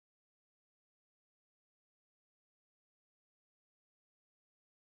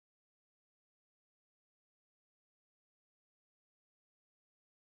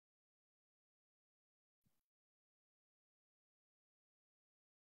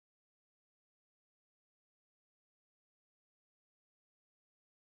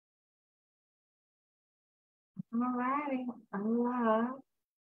All righty. I'm live.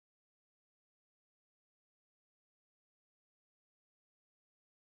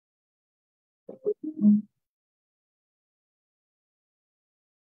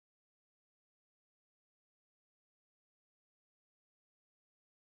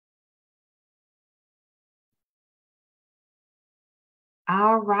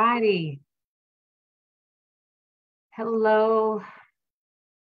 All righty. Hello.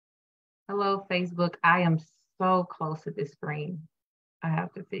 Hello, Facebook. I am so close to this screen. I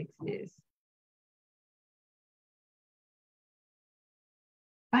have to fix this.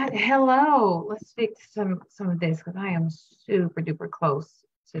 But hello. Let's fix some of this because I am super duper close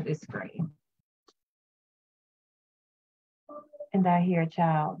to this screen. And I hear a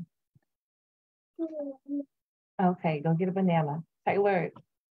child. Okay, go get a banana. Taylor,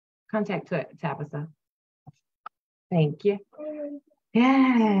 contact to Tabitha. Thank you.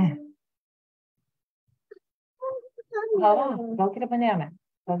 Yeah. Hold on. Go get a banana.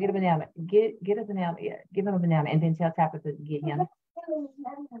 Go get a banana. Get a banana. Yeah, give him a banana and then tell Tabitha to get him.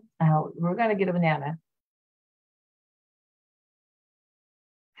 We're gonna get a banana.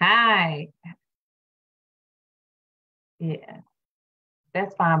 Hi. Yeah,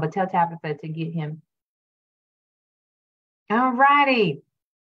 that's fine, but tell Tabitha to get him. All righty.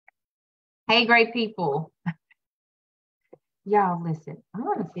 Hey, great people. Y'all, listen, I'm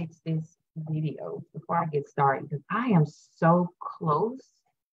gonna fix this video before I get started because I am so close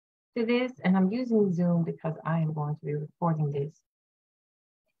to this, and I'm using Zoom because I am going to be recording this.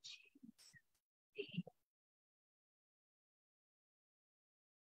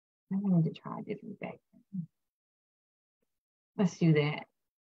 I need to try a different background. Let's do that.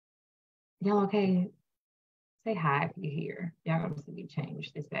 Y'all okay? Say hi if you're here. Y'all gonna see me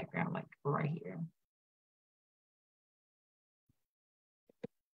change this background like right here.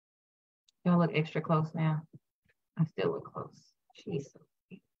 Y'all look extra close now. I still look close. Jeez.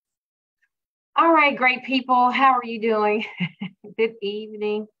 All right, great people. How are you doing? Good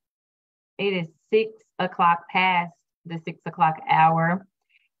evening. It is 6 o'clock past the 6 o'clock hour.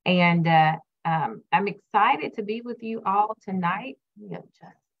 And I'm excited to be with you all tonight. Just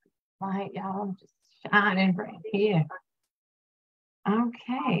like y'all, I'm just shining right here.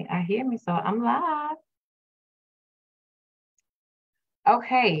 Okay, I hear me, so I'm live.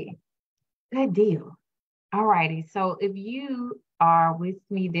 Okay, good deal. All righty, so if you are with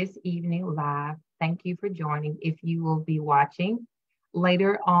me this evening live, thank you for joining. If you will be watching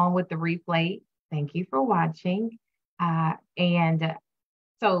later on with the replay, thank you for watching. And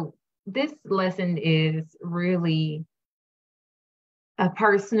so this lesson is really a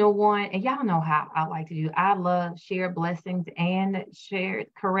personal one, and y'all know how I like to do. I love shared blessings and shared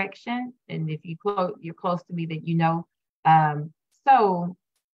correction. And if you're close to me, that you know. So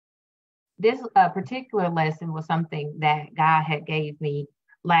this particular lesson was something that God had gave me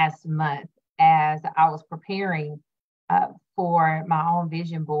last month as I was preparing for my own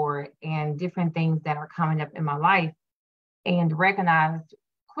vision board and different things that are coming up in my life, and recognized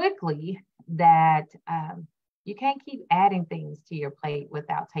quickly that you can't keep adding things to your plate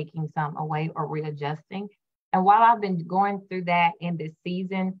without taking some away or readjusting. And while I've been going through that in this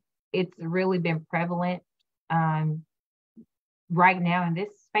season, it's really been prevalent right now in this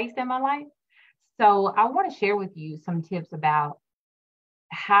space in my life. So I want to share with you some tips about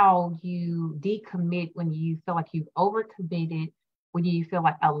how you decommit when you feel like you've overcommitted, when you feel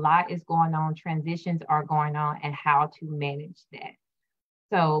like a lot is going on, transitions are going on, and how to manage that.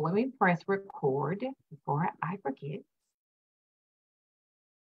 So let me press record before I forget.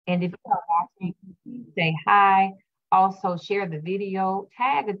 And if you are watching, say hi. Also share the video,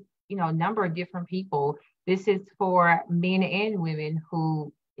 tag a number of different people. This is for men and women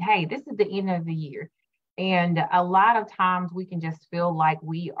who, hey, this is the end of the year. And a lot of times we can just feel like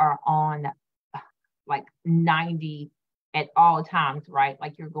we are on like 90 at all times, right?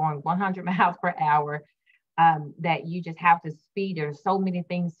 Like you're going 100 miles per hour, that you just have to speed. There's so many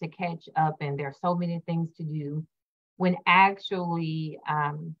things to catch up and there's so many things to do, when actually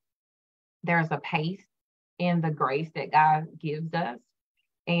there's a pace in the grace that God gives us.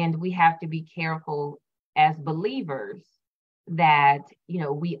 And we have to be careful as believers that,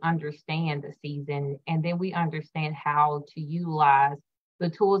 we understand the season, and then we understand how to utilize the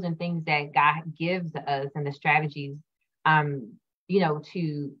tools and things that God gives us and the strategies,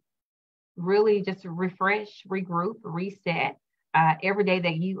 to really just refresh, regroup, reset. Every day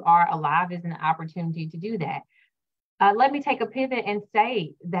that you are alive is an opportunity to do that. Let me take a pivot and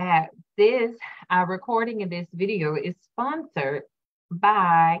say that this recording of this video is sponsored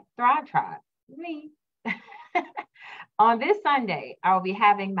by Thrive Tribe, me. On this Sunday, I'll be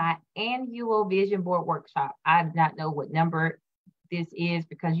having my annual vision board workshop. I do not know what number this is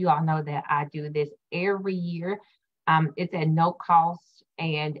because you all know that I do this every year. It's at no cost.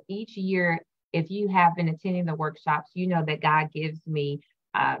 And each year, if you have been attending the workshops, you know that God gives me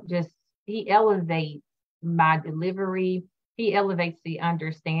He elevates my delivery. He elevates the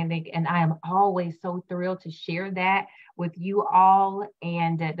understanding. And I am always so thrilled to share that with you all.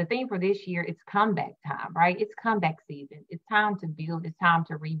 And the theme for this year, it's comeback time, right? It's comeback season. It's time to build. It's time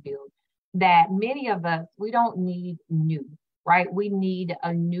to rebuild. That many of us, we don't need new, right? We need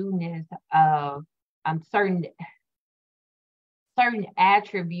a newness of certain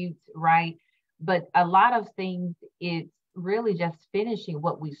attributes, right? But a lot of things, it's really just finishing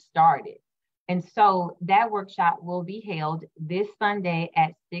what we started. And so that workshop will be held this Sunday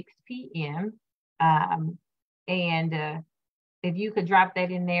at 6 p.m. And if you could drop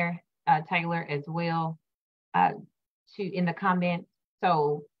that in there, Taylor, as well, in the comments.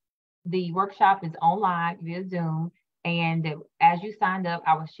 So the workshop is online via Zoom. And as you signed up,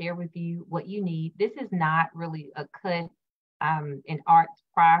 I will share with you what you need. This is not really a cut an arts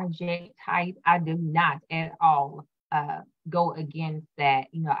project type. I do not at all go against that.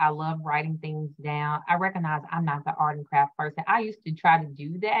 I love writing things down. I recognize I'm not the art and craft person. I used to try to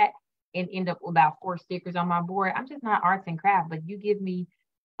do that and end up with about 4 stickers on my board. I'm just not arts and craft, but you give me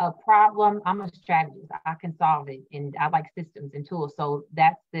a problem, I'm a strategist. I can solve it. And I like systems and tools. So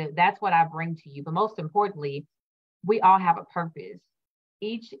that's what I bring to you. But most importantly, we all have a purpose.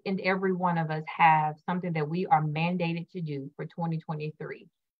 Each and every one of us have something that we are mandated to do for 2023.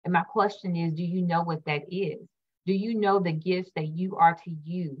 And my question is, do you know what that is? Do you know the gifts that you are to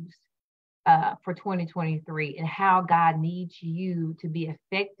use for 2023 and how God needs you to be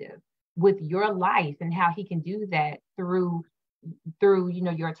effective with your life and how he can do that through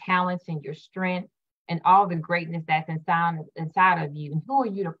your talents and your strength and all the greatness that's inside of you? And who are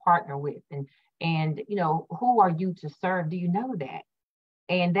you to partner with? And who are you to serve? Do you know that?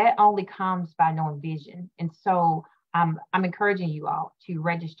 And that only comes by knowing vision. And so I'm encouraging you all to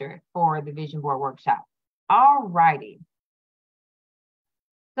register for the Vision Board Workshop. All righty.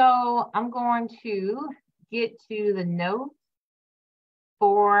 So I'm going to get to the notes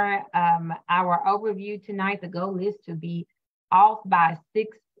for our overview tonight. The goal is to be off by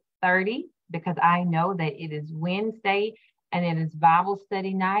 6:30 because I know that it is Wednesday and it is Bible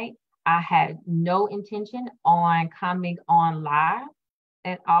study night. I had no intention on coming on live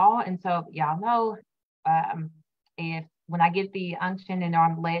at all. And so y'all know if when I get the unction and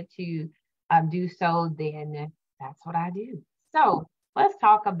I'm led to do so, then that's what I do. So let's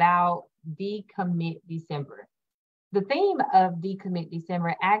talk about Decommit December. The theme of Decommit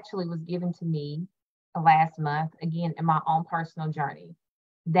December actually was given to me last month, again, in my own personal journey,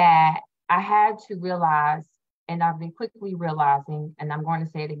 that I had to realize, and I've been quickly realizing, and I'm going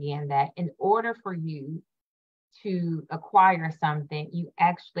to say it again, that in order for you to acquire something, you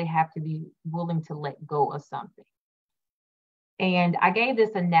actually have to be willing to let go of something. And I gave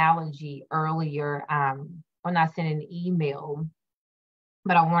this analogy earlier when I sent an email,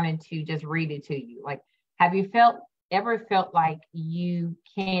 but I wanted to just read it to you. Like, have you ever felt like you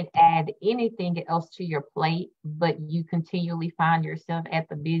can't add anything else to your plate, but you continually find yourself at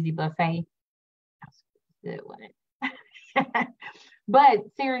the Busy Buffet? That's good, wasn't it? But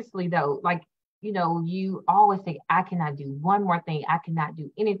seriously though, like, you always say, I cannot do one more thing. I cannot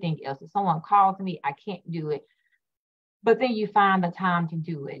do anything else. If someone calls me, I can't do it. But then you find the time to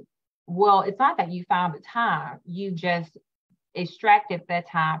do it. Well, it's not that you found the time. You just extracted that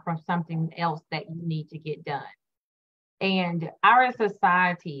time from something else that you need to get done. And our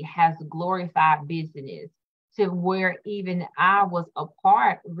society has glorified busyness to where even I was a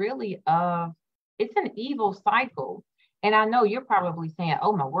part really of, it's an evil cycle. And I know you're probably saying,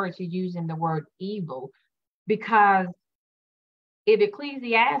 oh my word, she's using the word evil, because if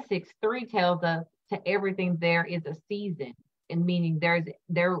Ecclesiastes 3 tells us to everything there is a season, and meaning there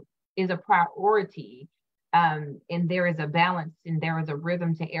is a priority, and there is a balance and there is a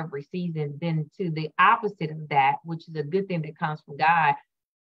rhythm to every season, then to the opposite of that, which is a good thing that comes from God,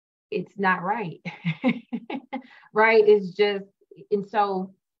 it's not right. Right? It's just, and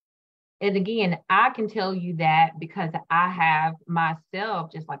so, and again, I can tell you that because I have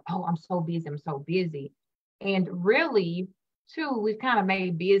myself just like, oh, I'm so busy. And really, too, we've kind of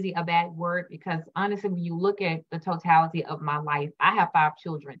made busy a bad word because honestly, when you look at the totality of my life, I have 5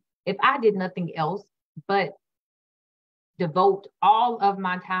 children. If I did nothing else but devote all of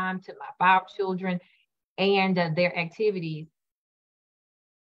my time to my 5 children and their activities,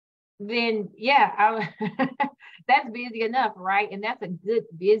 then yeah, that's busy enough, right? And that's a good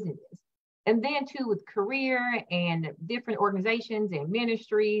business. And then too with career and different organizations and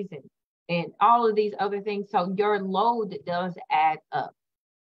ministries and all of these other things. So your load does add up.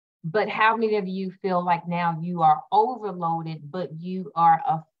 But how many of you feel like now you are overloaded, but you are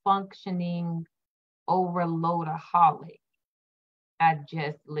a functioning overloadaholic? I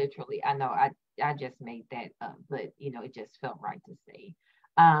just literally, I know I just made that up, but it just felt right to say.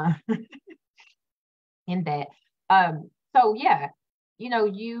 Uh, in that. So yeah,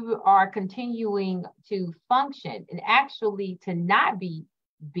 you are continuing to function and actually to not be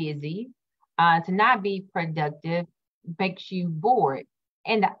busy, to not be productive makes you bored.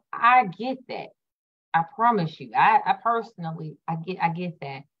 And I get that. I promise you. I personally I get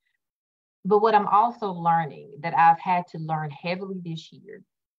that. But what I'm also learning that I've had to learn heavily this year,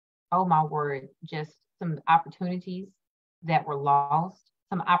 oh my word, just some opportunities that were lost,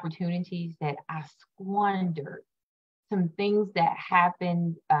 some opportunities that I squandered, some things that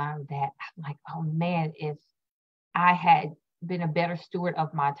happened that I'm like, oh man, if I had been a better steward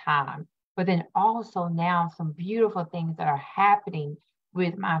of my time. But then also now some beautiful things that are happening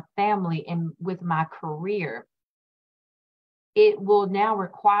with my family and with my career. It will now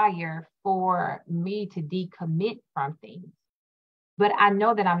require for me to decommit from things. But I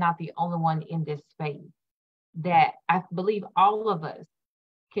know that I'm not the only one in this space, that I believe all of us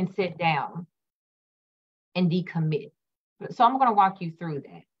can sit down and decommit. So I'm going to walk you through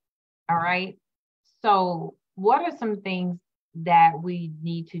that. All right. So what are some things that we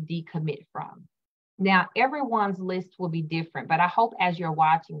need to decommit from? Now, everyone's list will be different, but I hope as you're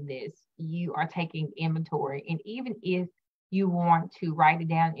watching this, you are taking inventory. And even if you want to write it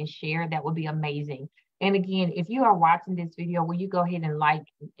down and share, that would be amazing. And again, if you are watching this video, will you go ahead and like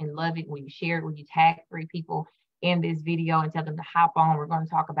and love it? Will you share it? Will you tag 3 people in this video and tell them to hop on? We're going to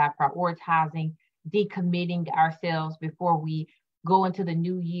talk about prioritizing, decommitting ourselves before we go into the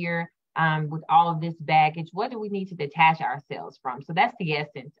new year with all of this baggage. What do we need to detach ourselves from? So that's the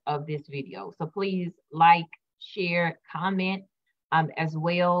essence of this video. So please like, share, comment as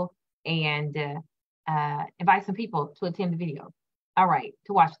well, and invite some people to attend the video. All right,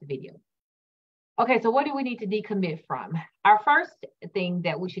 to watch the video. Okay, so what do we need to decommit from? Our first thing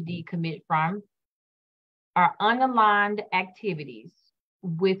that we should decommit from are unaligned activities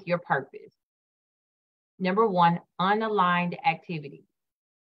with your purpose. Number 1, unaligned activities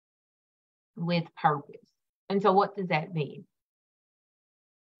with purpose. And so what does that mean?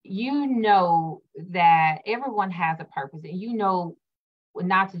 You know that everyone has a purpose, and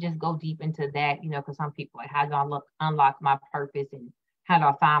not to just go deep into that, because some people like, how do I unlock my purpose and how do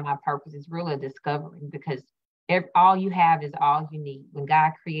I find my purpose? It's really a discovering, because all you have is all you need. When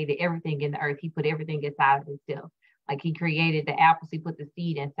God created everything in the earth, he put everything inside of himself. Like he created the apples, he put the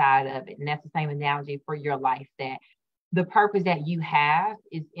seed inside of it. And that's the same analogy for your life, that the purpose that you have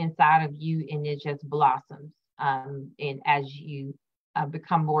is inside of you, and it just blossoms. And as you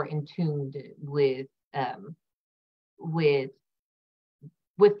become more in tune with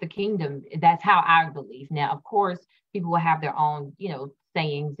the kingdom, that's how I believe. Now, of course, people will have their own,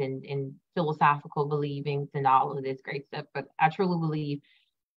 sayings and philosophical believings and all of this great stuff. But I truly believe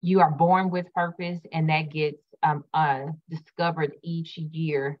you are born with purpose, and that gets discovered each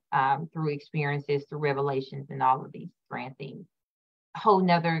year through experiences, through revelations, and all of these grand things. A whole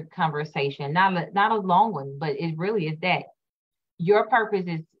nother conversation, not a long one, but it really is that your purpose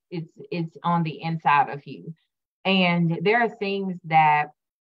is on the inside of you. And there are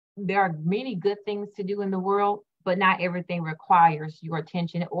many good things to do in the world, but not everything requires your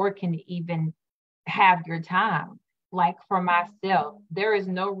attention or can even have your time. Like for myself, there is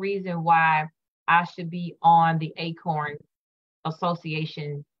no reason why I should be on the Acorn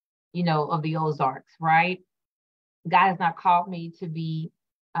Association, of the Ozarks, right? God has not called me to be,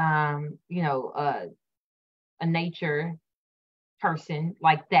 a nature person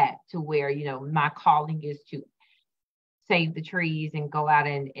like that, to where, my calling is to save the trees and go out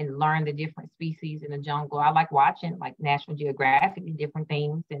and learn the different species in the jungle. I like watching like National Geographic and different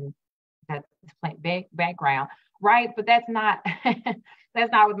things, and that's plant background, right? But that's not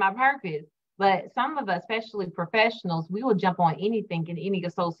that's not with my purpose. But some of us, especially professionals, we will jump on anything in any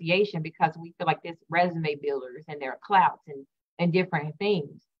association because we feel like this resume builders and their clouts and different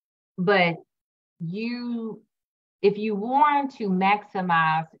things. But if you want to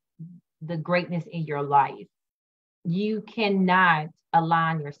maximize the greatness in your life, you cannot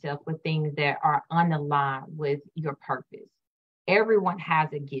align yourself with things that are unaligned with your purpose. Everyone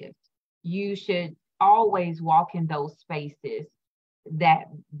has a gift. You should always walk in those spaces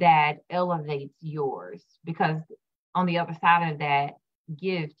that elevates yours, because on the other side of that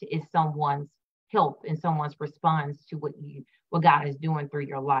gift is someone's help and someone's response to what God is doing through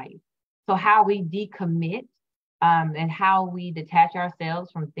your life. So how we decommit and how we detach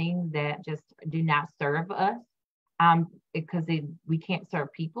ourselves from things that just do not serve us, because we can't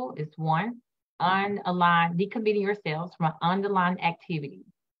serve people is one. Unaligned, decommitting yourselves from an unaligned activity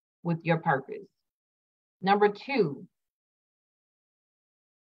with your purpose. Number two,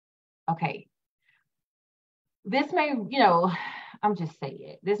 okay, this may, I'm just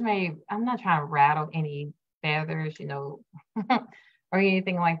saying it. I'm not trying to rattle any feathers, or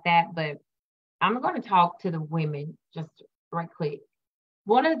anything like that, but I'm going to talk to the women just right quick.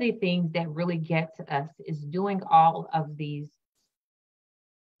 One of the things that really gets us is doing all of these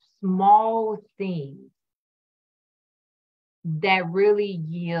small things that really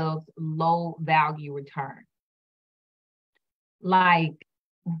yields low value return. Like,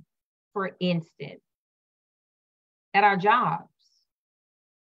 for instance, at our jobs,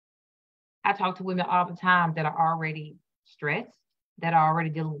 I talk to women all the time that are already stressed, that are already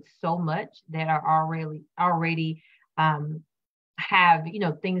dealing with so much, that are already have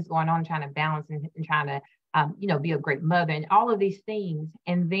things going on, trying to balance and trying to be a great mother and all of these things,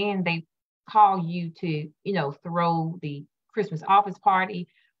 and then they call you to throw the Christmas office party,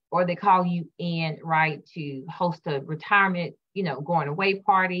 or they call you in, right, to host a retirement going away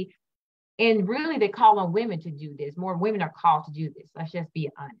party, and really they call on women to do this. More women are called to do this, let's just be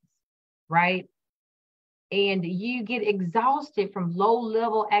honest, right? And you get exhausted from low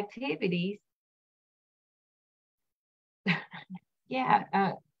level activities. Yeah,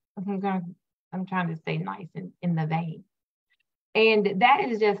 I'm trying to stay nice in the vein. And that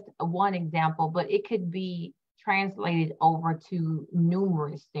is just one example, but it could be translated over to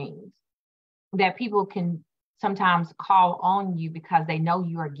numerous things that people can sometimes call on you because they know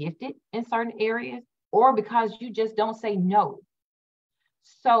you are gifted in certain areas, or because you just don't say no.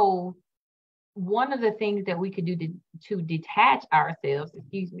 So one of the things that we could do to detach ourselves,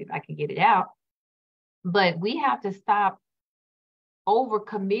 excuse me if I can get it out, but we have to stop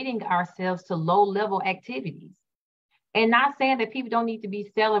overcommitting ourselves to low level activities. And not saying that people don't need to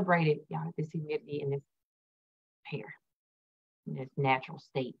be celebrated. Y'all, this humidity in this hair, in this natural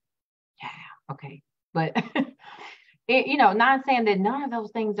state. Yeah, okay. But not saying that none of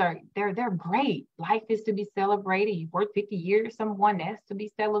those things they're great. Life is to be celebrated. You've worked 50 years, someone that's to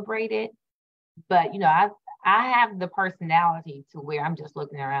be celebrated. But I have the personality to where I'm just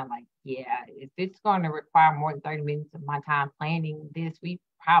looking around like, yeah, if it's going to require more than 30 minutes of my time planning this, we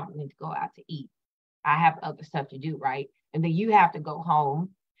probably need to go out to eat. I have other stuff to do, right? And then you have to go home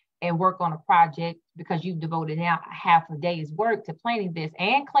and work on a project because you've devoted now half a day's work to planning this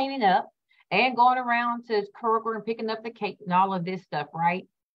and cleaning up and going around to Kroger and picking up the cake and all of this stuff, right?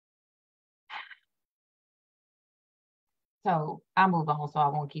 So I'll move on so I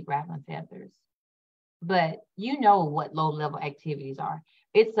won't keep rattling feathers. But you know what low level activities are.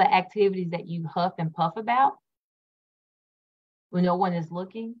 It's the activities that you huff and puff about when no one is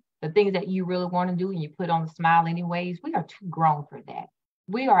looking, the things that you really want to do and you put on the smile anyways. We are too grown for that.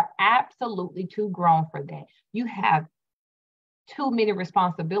 We are absolutely too grown for that. You have too many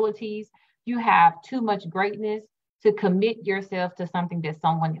responsibilities. You have too much greatness to commit yourself to something that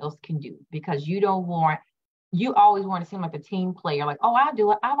someone else can do, because you always want to seem like a team player. Like, oh, I'll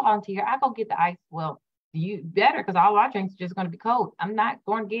do it. I'll volunteer. I'll go get the ice. Well, you better, because all our drinks are just going to be cold. I'm not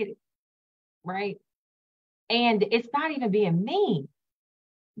going to get it. Right. And it's not even being mean.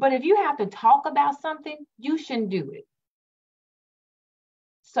 But if you have to talk about something, you shouldn't do it.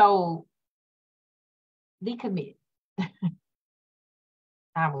 So decommit.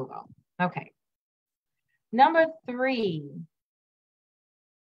 I'll move on. Okay. Number 3,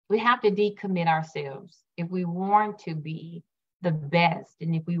 we have to decommit ourselves if we want to be the best,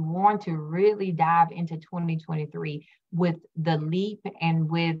 and if we want to really dive into 2023 with the leap and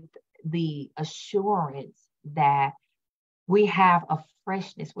with the assurance that we have a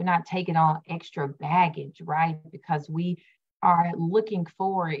freshness. We're not taking on extra baggage, right? Because we are looking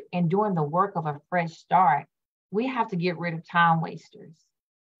forward and doing the work of a fresh start. We have to get rid of time wasters.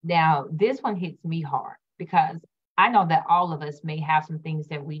 Now, this one hits me hard because I know that all of us may have some things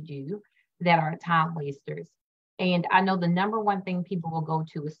that we do that are time wasters. And I know the number one thing people will go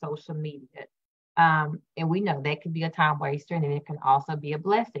to is social media. And we know that could be a time waster, and then it can also be a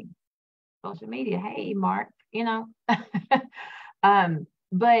blessing. Social media, hey, Mark,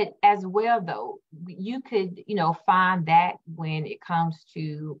 but as well, though, you could, find that when it comes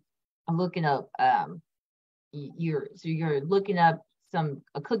to looking up, you're looking up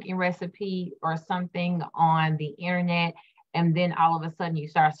a cooking recipe or something on the internet, and then all of a sudden you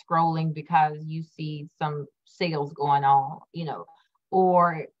start scrolling because you see some sales going on,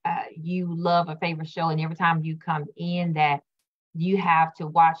 or you love a favorite show, and every time you come in that you have to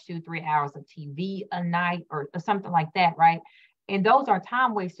watch 2-3 hours of TV a night or something like that, right? And those are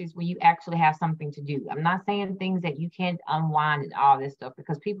time wasters when you actually have something to do. I'm not saying things that you can't unwind and all this stuff,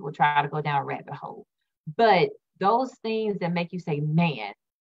 because people will try to go down a rabbit hole. But those things that make you say, man,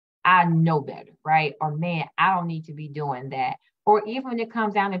 I know better, right? Or man, I don't need to be doing that. Or even when it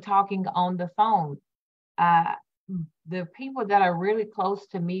comes down to talking on the phone, uh, the people that are really close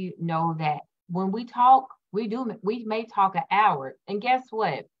to me know that when we talk, we may talk an hour. And guess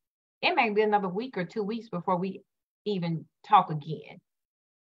what? It may be another week or 2 weeks before we even talk again.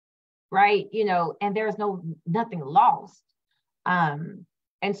 Right. And there's nothing lost. And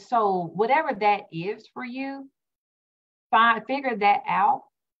so whatever that is for you, figure that out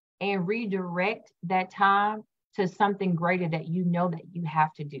and redirect that time to something greater that that you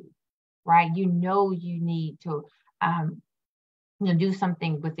have to do, right? You need to do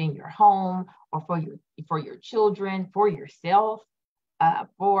something within your home, or for your children, for yourself,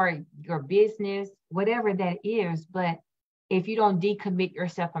 for your business, whatever that is. But if you don't decommit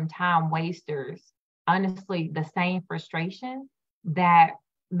yourself from time wasters, honestly, the same frustration that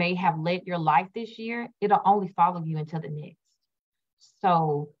may have led your life this year, it'll only follow you until the next.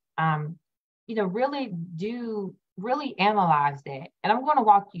 So, really analyze that. And I'm going to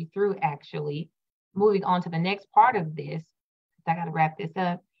walk you through, actually, moving on to the next part of this. I got to wrap this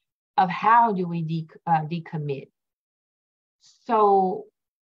up, of how do we decommit. So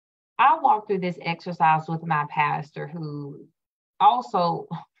I walked through this exercise with my pastor, who also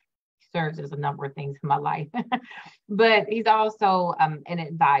serves as a number of things in my life, but he's also an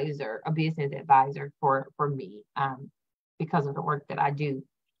advisor, a business advisor for me, because of the work that I do.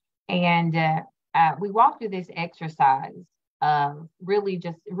 And we walked through this exercise of really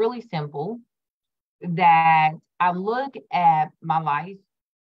simple, that I look at my life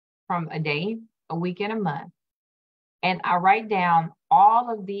from a day, a week, and a month, and I write down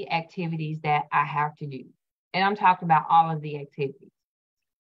all of the activities that I have to do. And I'm talking about all of the activities.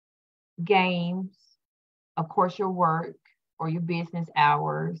 Games, of course, your work or your business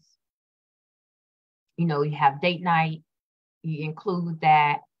hours. You have date night, you include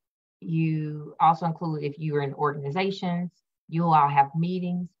that. You also include, if you're in organizations, you all have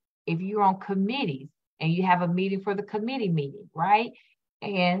meetings. If you're on committees and you have a meeting for the committee meeting, right?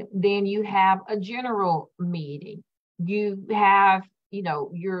 And then you have a general meeting. You have, you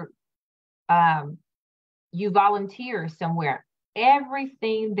volunteer somewhere.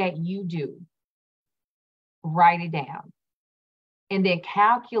 Everything that you do, write it down, and then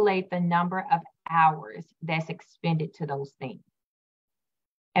calculate the number of hours that's expended to those things.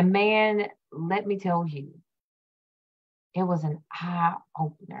 And man, let me tell you, it was an eye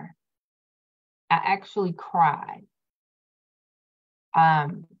opener. I actually cried.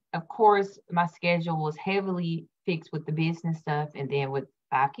 Of course, my schedule was heavily fixed with the business stuff, and then with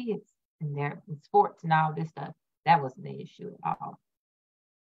 5 kids and their sports and all this stuff. That wasn't the issue at all.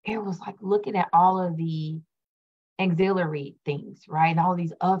 It was like looking at all of the auxiliary things, right? All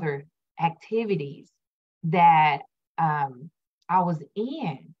these other activities that I was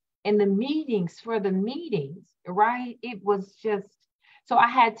in, and the meetings for the meetings, right? It was just, so I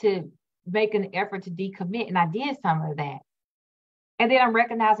had to make an effort to decommit, and I did some of that. And then I'm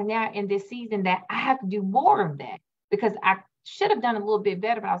recognizing now in this season that I have to do more of that, because I should have done a little bit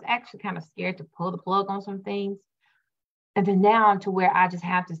better, but I was actually kind of scared to pull the plug on some things. And then now to where I just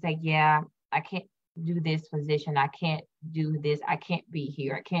have to say, yeah, I can't do this position. I can't do this. I can't be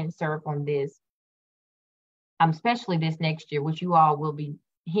here. I can't serve on this. Especially this next year, which you all will be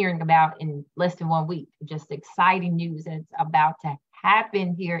hearing about in less than 1 week. Just exciting news that's about to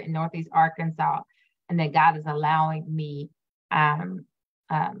happen here in Northeast Arkansas, and that God is allowing me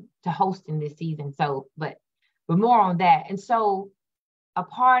to host in this season. So, but more on that. And so a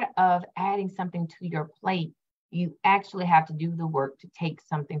part of adding something to your plate, you actually have to do the work to take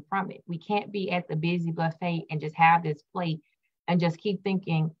something from it. We can't be at the Busy Buffet and just have this plate and just keep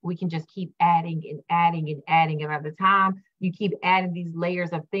thinking we can just keep adding and adding and adding. And by the time you keep adding these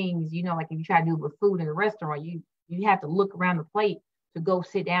layers of things, like if you try to do it with food in a restaurant, you have to look around the plate to go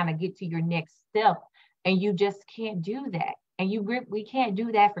sit down and get to your next step. And you just can't do that. And we can't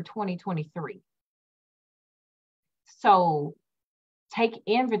do that for 2023. So take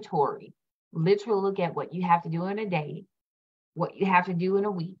inventory, literally look at what you have to do in a day, what you have to do in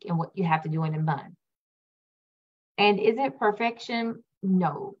a week, and what you have to do in a month. And is it perfection?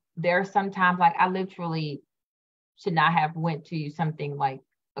 No. There are some times, like I literally should not have went to something like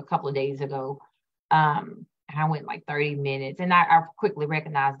a couple of days ago. I went like 30 minutes, and I quickly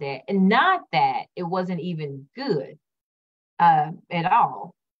recognized that. And not that it wasn't even good at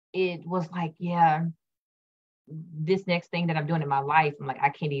all. It was like, yeah, this next thing that I'm doing in my life, I'm like, I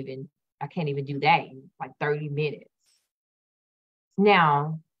can't even do that in like 30 minutes.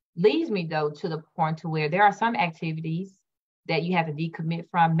 Now, leads me though to the point to where there are some activities that you have to decommit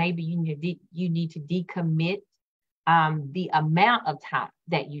from. Maybe you need to decommit the amount of time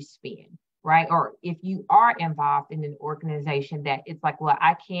that you spend, right? Or if you are involved in an organization that it's like, well,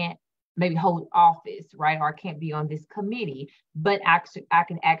 I can't maybe hold office, right? Or I can't be on this committee, but actually I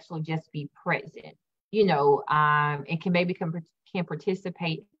can actually just be present, and can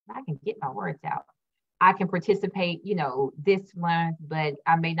participate. I can get my words out. I can participate, this month, but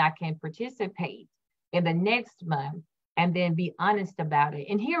I may not can participate in the next month, and then be honest about it.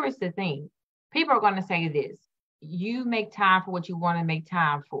 And here is the thing. People are going to say this. You make time for what you want to make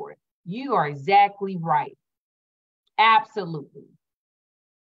time for. You are exactly right. Absolutely.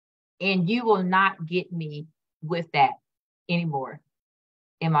 And you will not get me with that anymore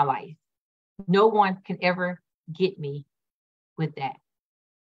in my life. No one can ever get me with that.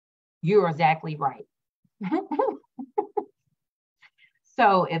 You're exactly right.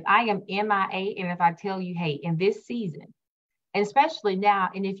 So if I am MIA, and if I tell you, hey, in this season, and especially now,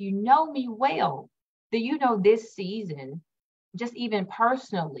 and if you know me well, then you know this season, just even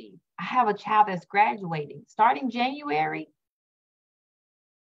personally, I have a child that's graduating starting January.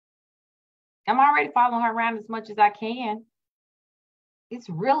 I'm already following her around as much as I can. It's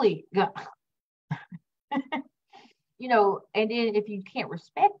really good. And then if you can't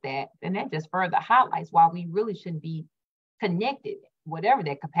respect that, then that just further highlights why we really shouldn't be connected, whatever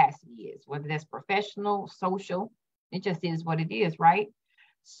that capacity is, whether that's professional, social, it just is what it is, right?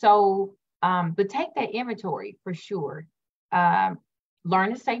 So, but take that inventory for sure.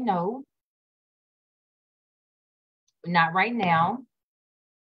 Learn to say no. Not right now,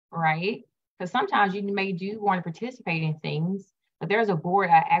 right? Because sometimes you may do want to participate in things, but there's a board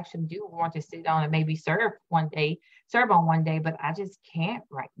I actually do want to sit on and maybe serve on one day, but I just can't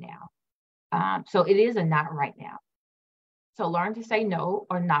right now. So it is a not right now. So learn to say no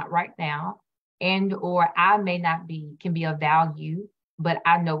or not right now, or I may not can be of value, but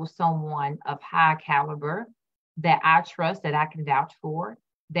I know someone of high caliber that I trust, that I can vouch for,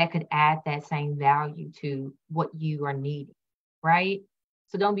 that could add that same value to what you are needing, right?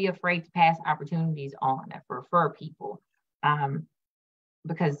 So don't be afraid to pass opportunities on and refer people,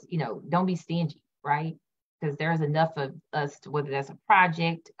 because, don't be stingy, right? Because there's enough of us, whether that's a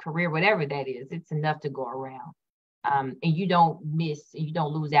project, career, whatever that is, it's enough to go around. And you don't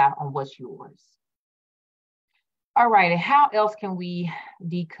lose out on what's yours. All right, and how else can we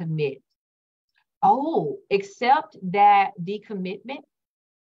decommit? Oh, except that decommitment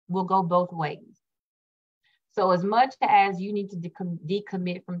will go both ways. So as much as you need to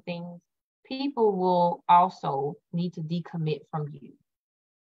decommit from things, people will also need to decommit from you.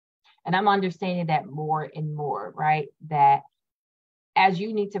 And I'm understanding that more and more, right? That as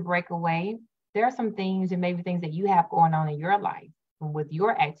you need to break away, there are some things and maybe things that you have going on in your life and with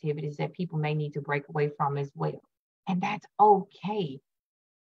your activities that people may need to break away from as well. And that's okay,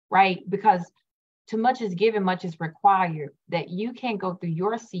 right? Because too much is given, much is required, that you can't go through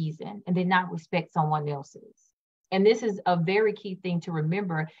your season and then not respect someone else's. And this is a very key thing to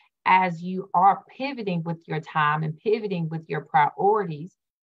remember as you are pivoting with your time and pivoting with your priorities,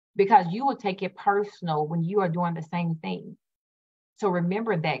 because you will take it personal when you are doing the same thing. So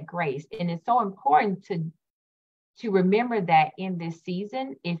remember that grace. And it's so important to remember that in this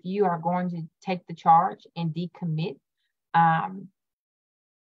season, if you are going to take the charge and decommit,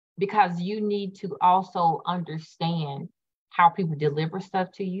 because you need to also understand how people deliver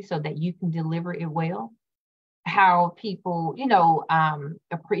stuff to you so that you can deliver it well. How people,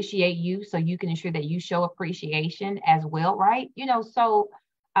 appreciate you, so you can ensure that you show appreciation as well, right? So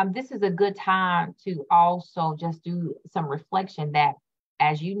this is a good time to also just do some reflection that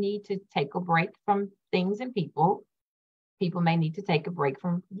as you need to take a break from things and people may need to take a break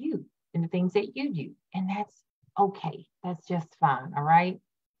from you and the things that you do. And that's okay. That's just fine. All right.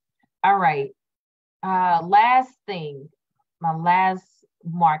 All right. Last thing, my last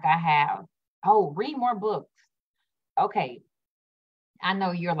mark I have. Oh, read more books. Okay. I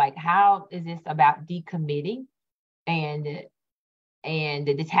know you're like, how is this about decommitting and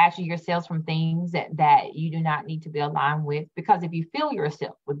detaching yourselves from things that you do not need to be aligned with? Because if you fill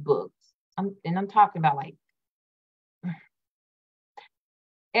yourself with books, I'm talking about like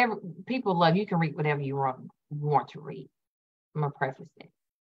people love, you can read whatever you want to read. I'm gonna preface it.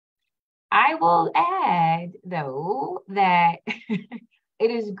 I will add though that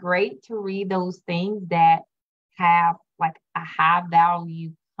it is great to read those things that have like a high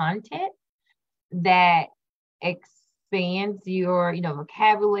value content that expands your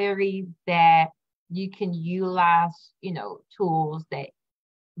vocabulary, that You can utilize, tools that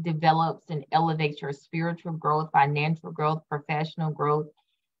develops and elevates your spiritual growth, financial growth, professional growth,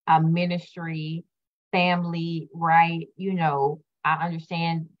 ministry, family, right? I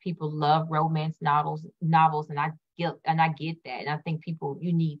understand people love romance novels, and I get that. And I think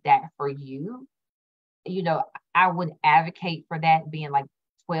you need that for you. I would advocate for that being like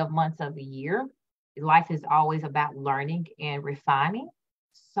 12 months of the year. Life is always about learning and refining.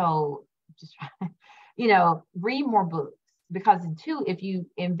 So just, read more books, because too, if you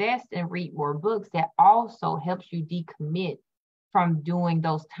invest and read more books, that also helps you decommit from doing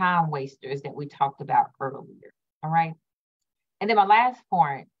those time wasters that we talked about earlier. All right. And then my last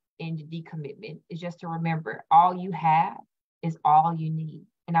point in the decommitment is just to remember all you have is all you need.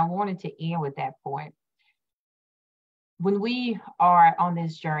 And I wanted to end with that point. When we are on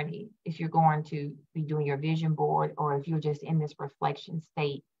this journey, if you're going to be doing your vision board, or if you're just in this reflection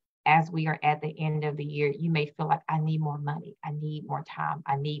state, as we are at the end of the year, you may feel like, I need more money, I need more time,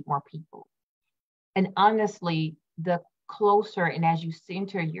 I need more people. And honestly, the closer, and as you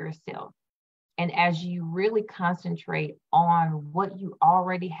center yourself, and as you really concentrate on what you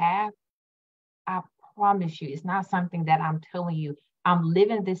already have, I promise you, it's not something that I'm telling you. I'm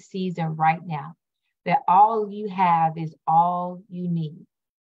living this season right now, that all you have is all you need.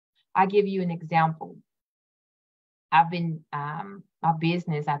 I give you an example. I've been, my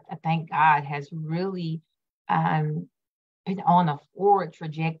business, I thank God, has really been on a forward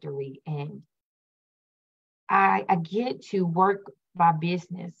trajectory. And I get to work my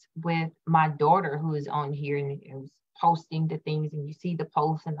business with my daughter, who is on here and is posting the things, and you see the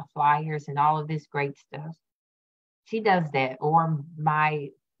posts and the flyers and all of this great stuff. She does that. Or my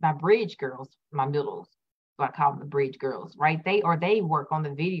bridge girls, my middles, so I call them the bridge girls, right? They work on the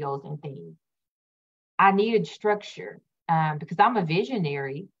videos and things. I needed structure because I'm a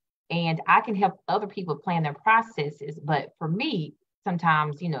visionary and I can help other people plan their processes. But for me,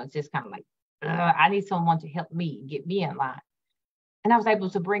 sometimes, it's just kind of like, I need someone to help me get me in line. And I was able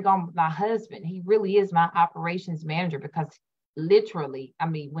to bring on my husband. He really is my operations manager, because literally, I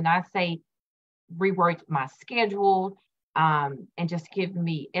mean, when I say rework my schedule, and just give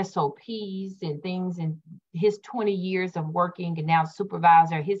me SOPs and things, and his 20 years of working and now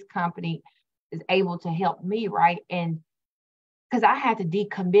supervisor, his company is able to help me, right? And because I had to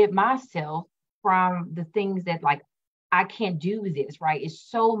decommit myself from the things that, like, I can't do this, right? It's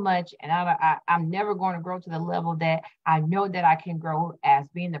so much, and I'm never going to grow to the level that I know that I can grow as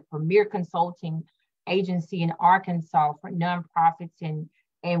being the premier consulting agency in Arkansas for nonprofits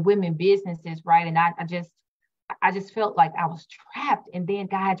and women businesses, right? And I just felt like I was trapped. And then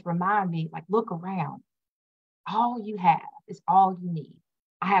God reminded me, like, look around. All you have is all you need.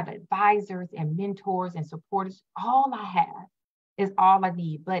 I have advisors and mentors and supporters. All I have is all I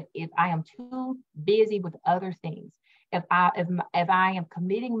need. But if I am too busy with other things, if I am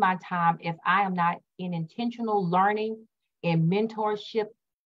committing my time, if I am not in intentional learning and mentorship,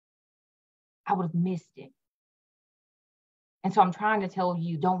 I would have missed it. And so I'm trying to tell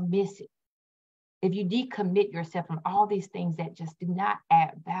you, don't miss it. If you decommit yourself from all these things that just do not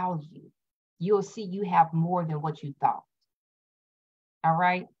add value, you'll see you have more than what you thought. All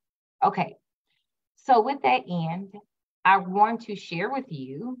right. Okay. So with that end, I want to share with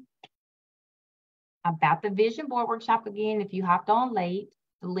you about the vision board workshop again. If you hopped on late,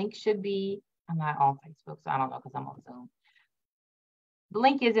 the link should be, I'm not on Facebook, so I don't know, because I'm on Zoom. The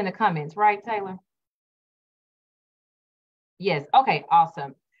link is in the comments, right, Taylor? Yes. Okay.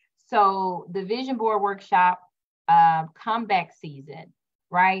 Awesome. So the vision board workshop, comeback season,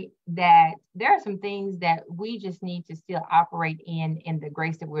 right? That there are some things that we just need to still operate in the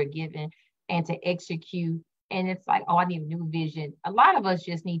grace that we're given, and to execute. And it's like, oh, I need a new vision. A lot of us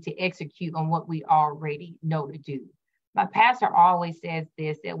just need to execute on what we already know to do. My pastor always says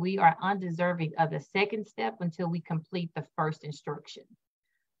this, that we are undeserving of the second step until we complete the first instruction.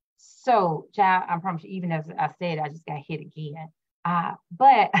 So, child, I promise you, even as I said, I just got hit again.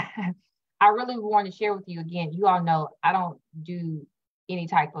 But I really want to share with you again, you all know I don't do any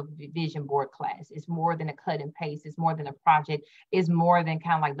type of vision board class. It's more than a cut and paste. It's more than a project. It's more than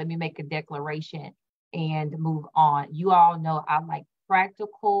kind of like, let me make a declaration and move on. You all know I like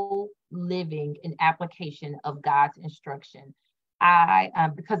practical living and application of God's instruction.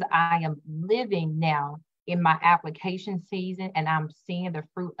 Because I am living now in my application season and I'm seeing the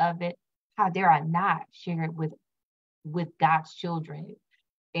fruit of it, how dare I not share it with God's children?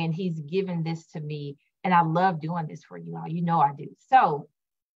 And he's given this to me, and I love doing this for you all. You know I do. So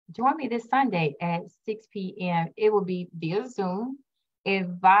join me this Sunday at 6 p.m. It will be via Zoom.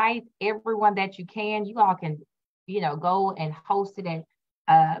 Invite everyone that you can. You all can, go and host it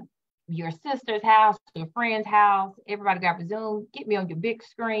at your sister's house, your friend's house, everybody grab a Zoom, get me on your big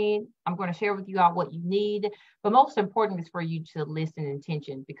screen. I'm going to share with you all what you need. But most important is for you to listen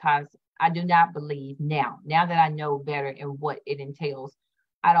intention, because I do not believe now that I know better and what it entails,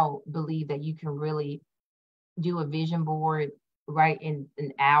 I don't believe that you can really do a vision board right in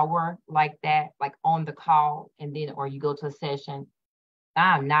an hour like that, like on the call, and then, or you go to a session.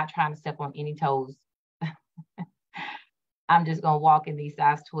 I'm not trying to step on any toes. I'm just going to walk in these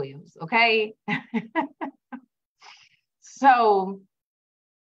size 12s. Okay. So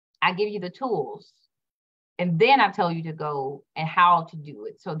I give you the tools, and then I tell you to go and how to do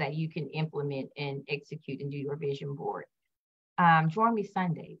it so that you can implement and execute and do your vision board. Join me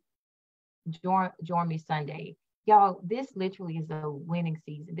Sunday. Join me Sunday. Y'all, this literally is a winning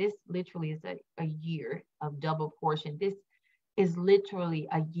season. This literally is a year of double portion. This is literally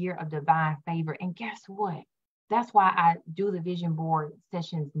a year of divine favor. And guess what? That's why I do the vision board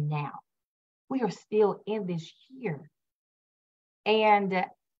sessions now. We are still in this year. And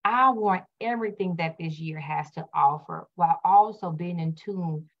I want everything that this year has to offer while also being in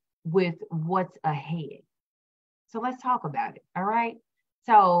tune with what's ahead. So let's talk about it. All right.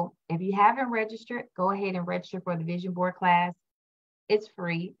 So if you haven't registered, go ahead and register for the vision board class. It's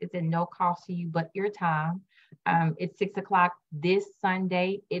free. It's at no cost to you but your time. It's 6 o'clock this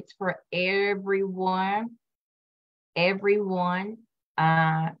Sunday. It's for everyone. Because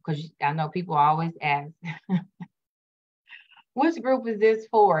I know people always ask, which group is this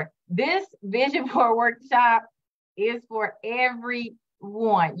for? This vision board workshop is for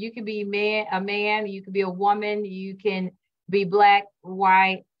everyone. You can be a man, you can be a woman, you can be black,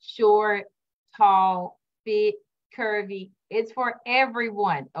 white, short, tall, fit, curvy. It's for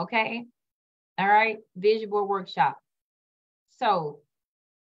everyone, okay? All right, vision board workshop. So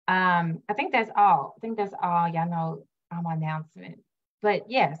I think that's all. Y'all know my announcement. But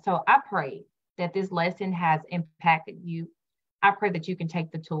yeah, so I pray that this lesson has impacted you. I pray that you can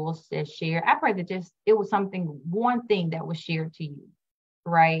take the tools that share. I pray that it was one thing that was shared to you,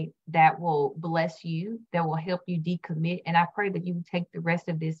 right? That will bless you, that will help you decommit. And I pray that you take the rest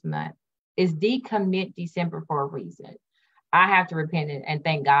of this month. It's Decommit December for a reason. I have to repent and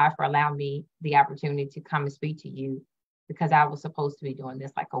thank God for allowing me the opportunity to come and speak to you, because I was supposed to be doing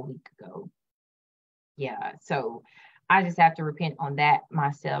this like a week ago. Yeah, so I just have to repent on that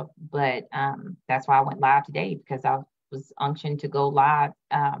myself. But that's why I went live today, because I was unctioned to go live.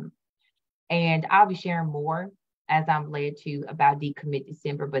 And I'll be sharing more as I'm led to about Decommit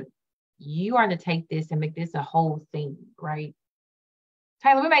December. But you are to take this and make this a whole thing, right?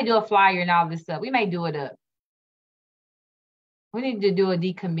 Taylor, we may do a flyer and all this stuff. We may do it up. We need to do a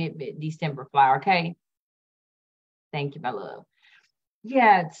Decommitment December flyer, okay? Thank you, my love.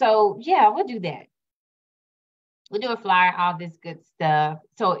 Yeah, so yeah, we'll do that. We'll do a flyer, all this good stuff.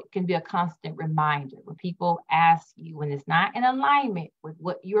 So it can be a constant reminder when people ask you, when it's not in alignment with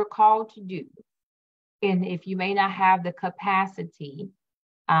what you're called to do. And if you may not have the capacity,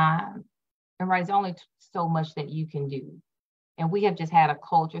 there's only so much that you can do. And we have just had a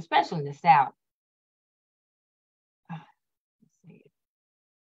culture, especially in the South.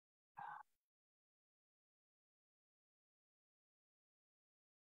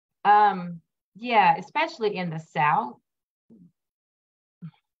 Yeah, especially in the South,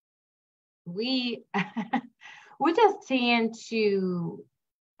 we just tend to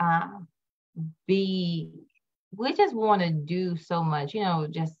we just want to do so much,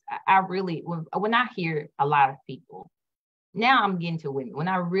 I really, when I hear a lot of people, now I'm getting to women, when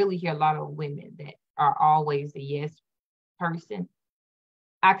I really hear a lot of women that are always the yes person,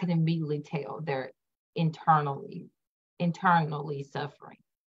 I can immediately tell they're internally suffering.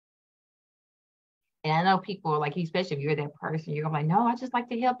 And I know people are like, especially if you're that person, you're like, no, I just like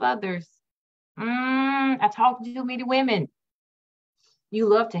to help others. I talk to too many women. You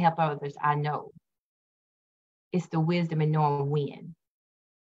love to help others, I know. It's the wisdom in knowing when.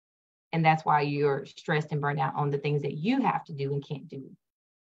 And that's why you're stressed and burned out on the things that you have to do and can't do,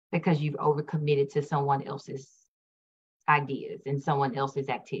 because you've overcommitted to someone else's ideas and someone else's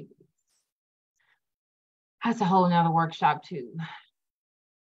activities. That's a whole nother workshop too.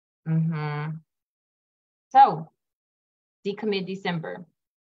 So, Decommit December.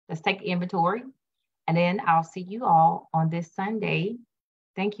 Let's take inventory. And then I'll see you all on this Sunday.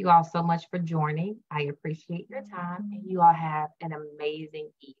 Thank you all so much for joining. I appreciate your time, and you all have an amazing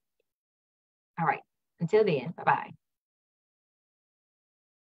evening. All right. Until then, bye-bye.